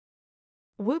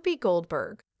Whoopi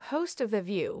Goldberg, host of The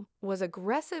View, was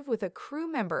aggressive with a crew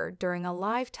member during a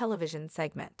live television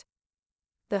segment.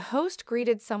 The host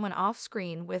greeted someone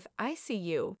off-screen with "I see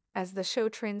you" as the show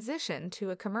transitioned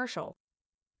to a commercial.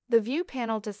 The View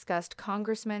panel discussed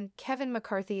Congressman Kevin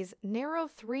McCarthy's narrow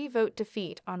 3-vote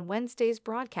defeat on Wednesday's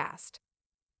broadcast.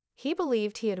 He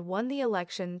believed he had won the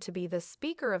election to be the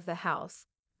Speaker of the House,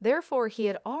 therefore he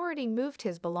had already moved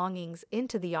his belongings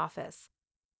into the office.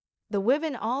 The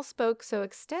women all spoke so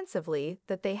extensively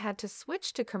that they had to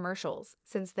switch to commercials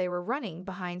since they were running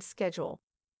behind schedule.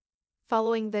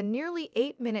 Following the nearly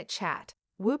 8-minute chat,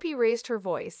 Whoopi raised her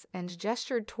voice and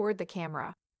gestured toward the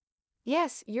camera.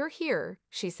 "Yes, you're here,"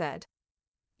 she said.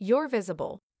 "You're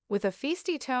visible." With a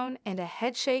feisty tone and a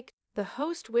headshake, the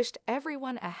host wished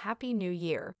everyone a happy new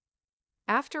year.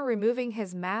 After removing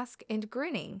his mask and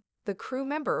grinning, the crew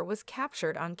member was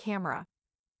captured on camera.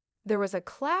 There was a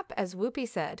clap as Whoopi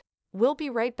said, "We'll be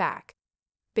right back."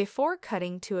 Before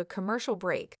cutting to a commercial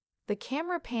break, the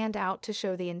camera panned out to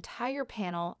show the entire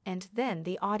panel and then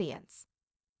the audience.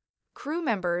 Crew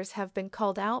members have been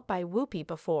called out by Whoopi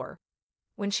before.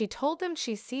 When she told them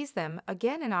she sees them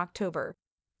again in October,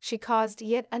 she caused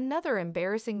yet another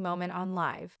embarrassing moment on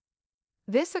live.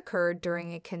 This occurred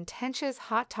during a contentious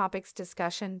Hot Topics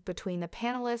discussion between the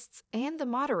panelists and the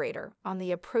moderator on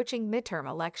the approaching midterm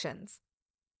elections.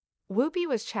 Whoopi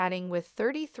was chatting with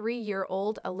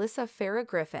 33-year-old Alyssa Farah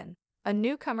Griffin, a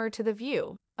newcomer to The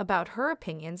View, about her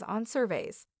opinions on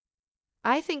surveys.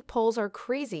 "I think polls are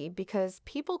crazy because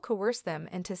people coerce them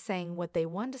into saying what they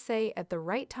want to say at the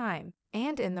right time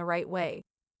and in the right way."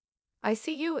 "I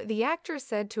see you," the actress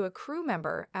said to a crew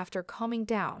member after calming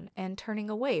down and turning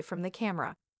away from the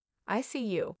camera. "I see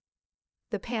you."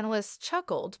 The panelists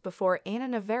chuckled before Ana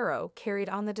Navarro carried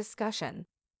on the discussion.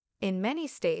 In many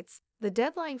states, the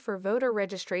deadline for voter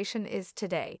registration is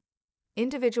today.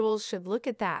 Individuals should look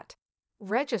at that.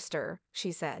 "Register,"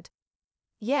 she said.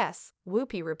 "Yes,"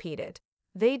 Whoopi repeated.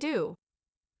 "They do."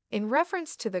 In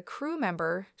reference to the crew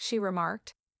member, she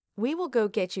remarked, "We will go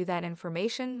get you that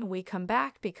information when we come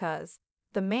back because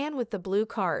the man with the blue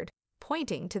card,"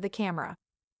 pointing to the camera.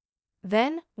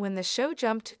 Then, when the show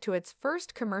jumped to its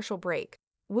first commercial break,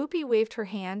 Whoopi waved her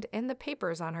hand and the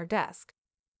papers on her desk.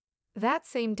 That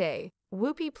same day,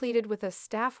 Whoopi pleaded with a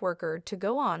staff worker to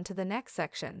go on to the next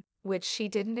section, which she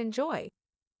didn't enjoy.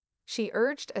 She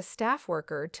urged a staff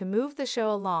worker to move the show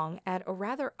along at a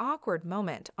rather awkward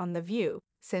moment on The View,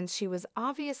 since she was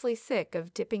obviously sick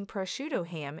of dipping prosciutto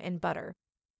ham in butter.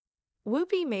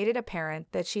 Whoopi made it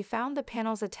apparent that she found the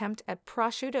panel's attempt at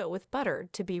prosciutto with butter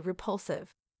to be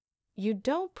repulsive. "You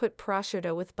don't put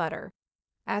prosciutto with butter."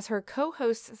 As her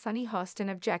co-host Sunny Hostin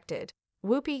objected,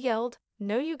 Whoopi yelled,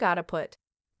 "No, you gotta put."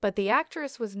 But the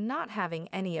actress was not having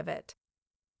any of it.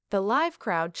 The live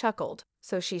crowd chuckled,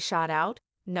 so she shot out,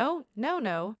 "No, no,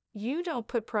 no, you don't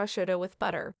put prosciutto with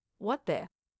butter. What the?"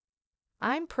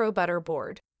 "I'm pro-butter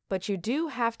board, but you do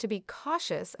have to be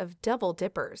cautious of double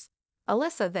dippers,"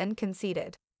 Alyssa then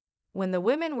conceded. When the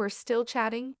women were still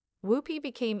chatting, Whoopi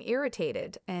became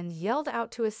irritated and yelled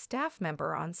out to a staff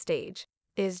member on stage,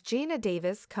 "Is Gina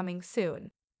Davis coming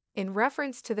soon?" in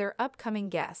reference to their upcoming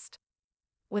guest.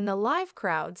 When the live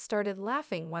crowd started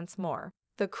laughing once more,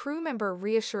 the crew member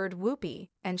reassured Whoopi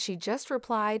and she just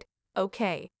replied,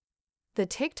 "Okay." The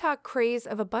TikTok craze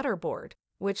of a butter board,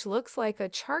 which looks like a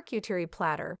charcuterie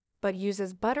platter but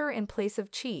uses butter in place of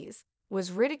cheese,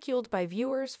 was ridiculed by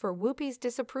viewers for Whoopi's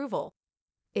disapproval.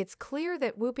 It's clear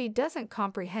that Whoopi doesn't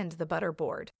comprehend the butter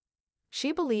board.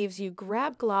 She believes you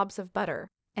grab globs of butter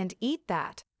and eat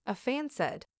that, a fan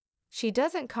said. She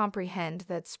doesn't comprehend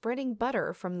that spreading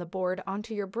butter from the board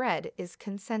onto your bread is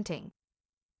consenting.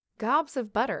 "Gobs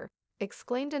of butter,"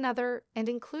 exclaimed another and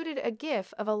included a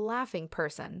gif of a laughing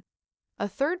person. A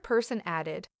third person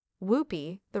added,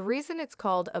 "Whoopi, the reason it's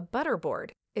called a butter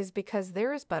board is because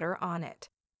there is butter on it.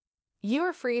 You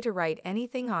are free to write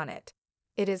anything on it.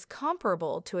 It is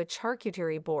comparable to a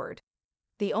charcuterie board.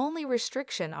 The only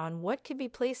restriction on what can be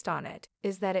placed on it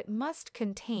is that it must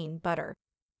contain butter."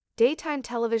 Daytime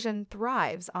television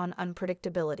thrives on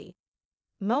unpredictability.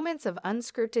 Moments of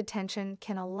unscripted tension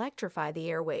can electrify the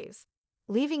airwaves,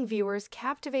 leaving viewers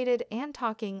captivated and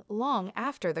talking long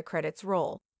after the credits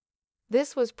roll.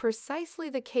 This was precisely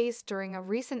the case during a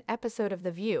recent episode of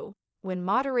The View, when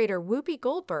moderator Whoopi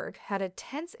Goldberg had a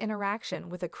tense interaction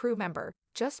with a crew member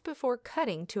just before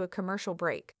cutting to a commercial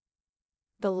break.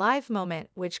 The live moment,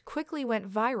 which quickly went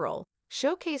viral,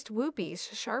 showcased Whoopi's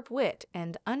sharp wit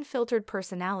and unfiltered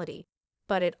personality,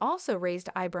 but it also raised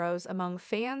eyebrows among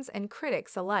fans and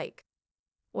critics alike.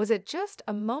 Was it just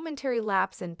a momentary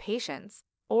lapse in patience,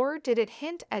 or did it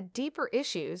hint at deeper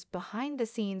issues behind the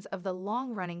scenes of the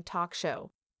long-running talk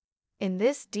show? In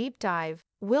this deep dive,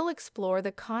 we'll explore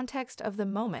the context of the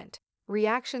moment,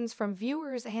 reactions from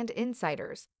viewers and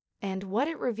insiders, and what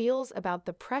it reveals about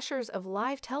the pressures of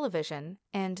live television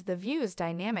and The View's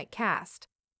dynamic cast.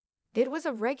 It was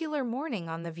a regular morning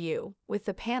on The View, with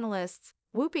the panelists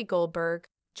Whoopi Goldberg,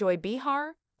 Joy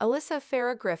Behar, Alyssa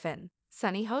Farah Griffin,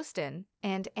 Sunny Hostin,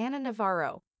 and Anna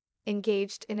Navarro,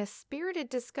 engaged in a spirited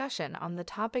discussion on the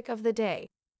topic of the day.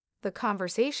 The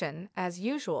conversation, as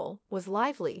usual, was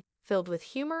lively, filled with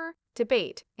humor,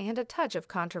 debate, and a touch of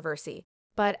controversy.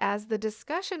 But as the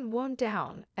discussion wound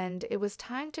down and it was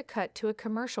time to cut to a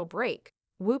commercial break,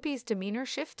 Whoopi's demeanor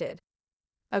shifted.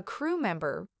 A crew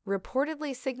member,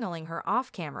 reportedly signaling her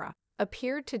off-camera,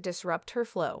 appeared to disrupt her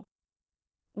flow.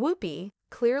 Whoopi,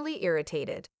 clearly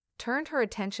irritated, turned her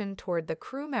attention toward the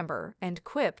crew member and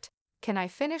quipped, "Can I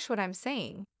finish what I'm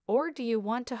saying, or do you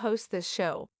want to host this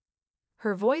show?"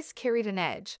 Her voice carried an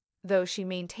edge, though she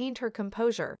maintained her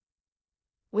composure.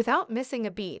 Without missing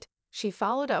a beat, she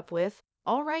followed up with,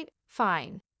 "All right,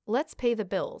 fine, let's pay the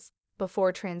bills,"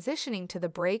 before transitioning to the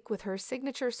break with her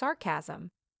signature sarcasm.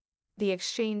 The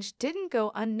exchange didn't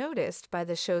go unnoticed by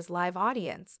the show's live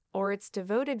audience or its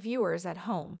devoted viewers at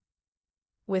home.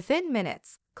 Within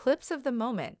minutes, clips of the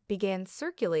moment began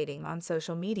circulating on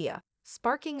social media,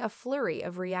 sparking a flurry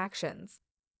of reactions.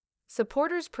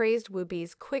 Supporters praised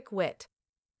Whoopi's quick wit.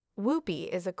 "Whoopi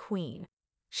is a queen.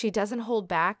 She doesn't hold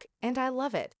back, and I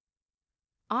love it.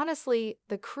 Honestly,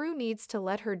 the crew needs to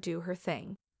let her do her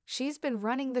thing. She's been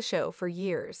running the show for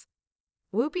years.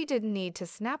 Whoopi didn't need to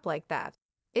snap like that.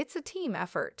 It's a team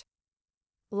effort."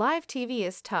 Live TV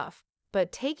is tough,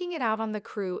 but taking it out on the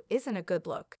crew isn't a good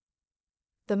look.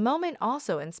 The moment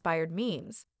also inspired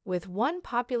memes, with one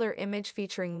popular image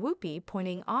featuring Whoopi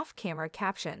pointing off-camera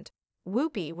captioned,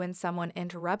 "Whoopi when someone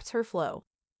interrupts her flow."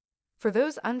 For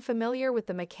those unfamiliar with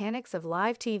the mechanics of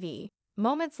live TV,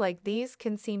 moments like these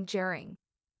can seem jarring.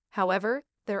 However,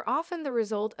 they're often the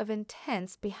result of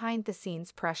intense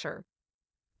behind-the-scenes pressure.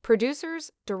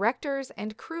 Producers, directors,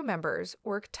 and crew members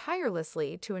work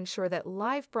tirelessly to ensure that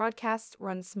live broadcasts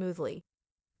run smoothly.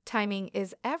 Timing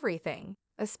is everything,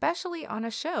 especially on a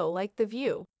show like The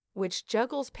View, which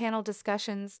juggles panel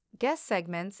discussions, guest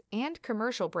segments, and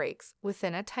commercial breaks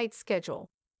within a tight schedule.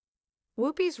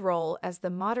 Whoopi's role as the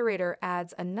moderator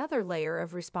adds another layer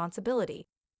of responsibility.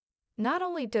 Not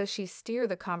only does she steer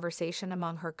the conversation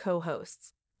among her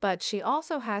co-hosts, but she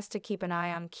also has to keep an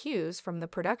eye on cues from the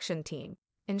production team,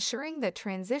 ensuring that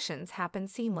transitions happen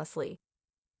seamlessly.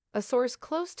 A source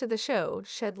close to the show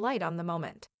shed light on the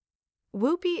moment.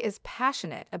 Whoopi is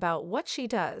passionate about what she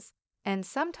does, and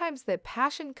sometimes that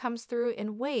passion comes through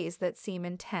in ways that seem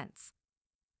intense.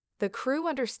 The crew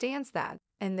understands that,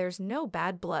 and there's no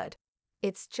bad blood.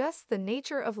 It's just the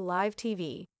nature of live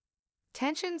TV.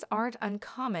 Tensions aren't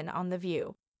uncommon on The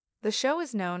View. The show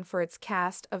is known for its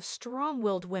cast of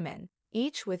strong-willed women,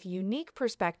 each with unique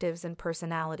perspectives and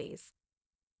personalities.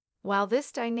 While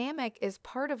this dynamic is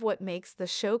part of what makes the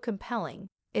show compelling,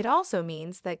 it also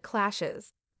means that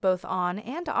clashes, both on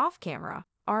and off camera,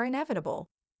 are inevitable.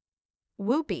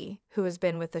 Whoopi, who has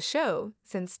been with the show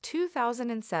since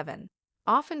 2007,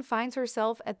 often finds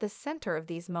herself at the center of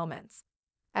these moments.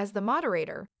 As the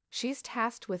moderator, she's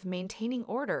tasked with maintaining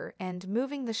order and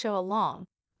moving the show along,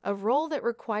 a role that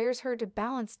requires her to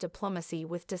balance diplomacy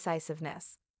with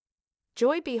decisiveness.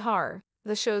 Joy Behar,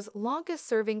 the show's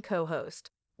longest-serving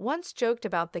co-host, once joked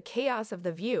about the chaos of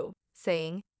The View,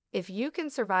 saying, "If you can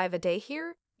survive a day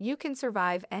here, you can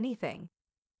survive anything."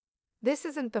 This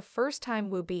isn't the first time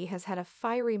Whoopi has had a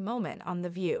fiery moment on The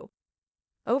View.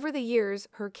 Over the years,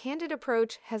 her candid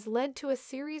approach has led to a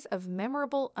series of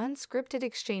memorable unscripted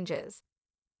exchanges.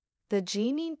 The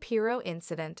Jeanine Pirro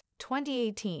incident,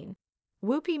 2018.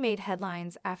 Whoopi made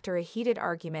headlines after a heated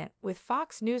argument with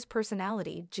Fox News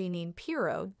personality Jeanine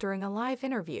Pirro during a live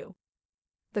interview.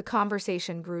 The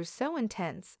conversation grew so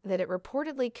intense that it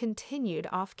reportedly continued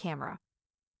off-camera.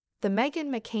 The Meghan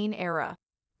McCain era.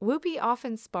 Whoopi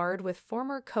often sparred with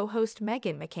former co-host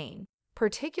Meghan McCain,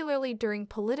 particularly during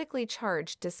politically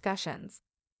charged discussions.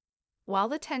 While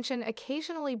the tension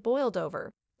occasionally boiled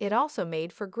over, it also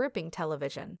made for gripping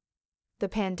television. The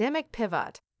pandemic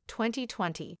pivot,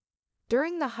 2020.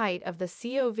 During the height of the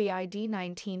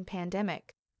COVID-19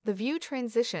 pandemic, The View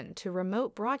transitioned to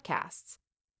remote broadcasts.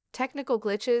 Technical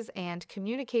glitches and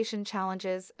communication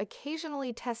challenges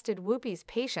occasionally tested Whoopi's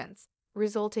patience,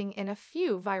 resulting in a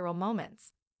few viral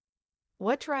moments.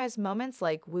 What drives moments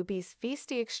like Whoopi's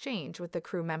feisty exchange with the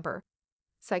crew member?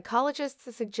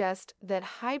 Psychologists suggest that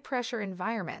high-pressure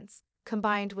environments,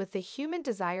 combined with the human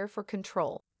desire for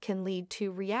control, can lead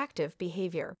to reactive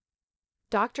behavior.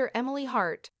 Dr. Emily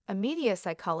Hart, a media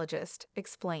psychologist,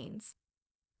 explains.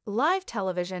 Live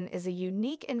television is a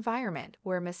unique environment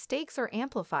where mistakes are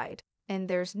amplified and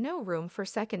there's no room for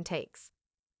second takes.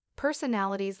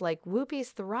 Personalities like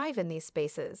Whoopi's thrive in these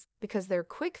spaces because they're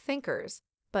quick thinkers,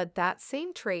 but that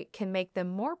same trait can make them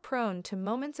more prone to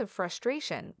moments of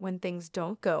frustration when things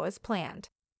don't go as planned.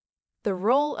 The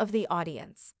role of the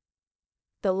audience.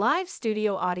 The live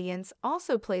studio audience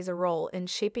also plays a role in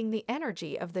shaping the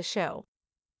energy of the show.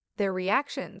 Their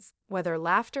reactions, whether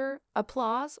laughter,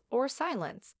 applause, or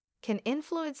silence, can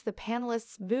influence the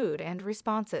panelists' mood and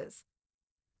responses.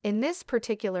 In this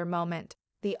particular moment,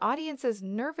 the audience's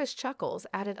nervous chuckles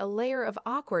added a layer of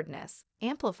awkwardness,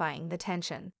 amplifying the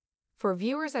tension. For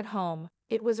viewers at home,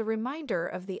 it was a reminder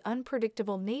of the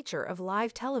unpredictable nature of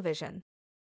live television.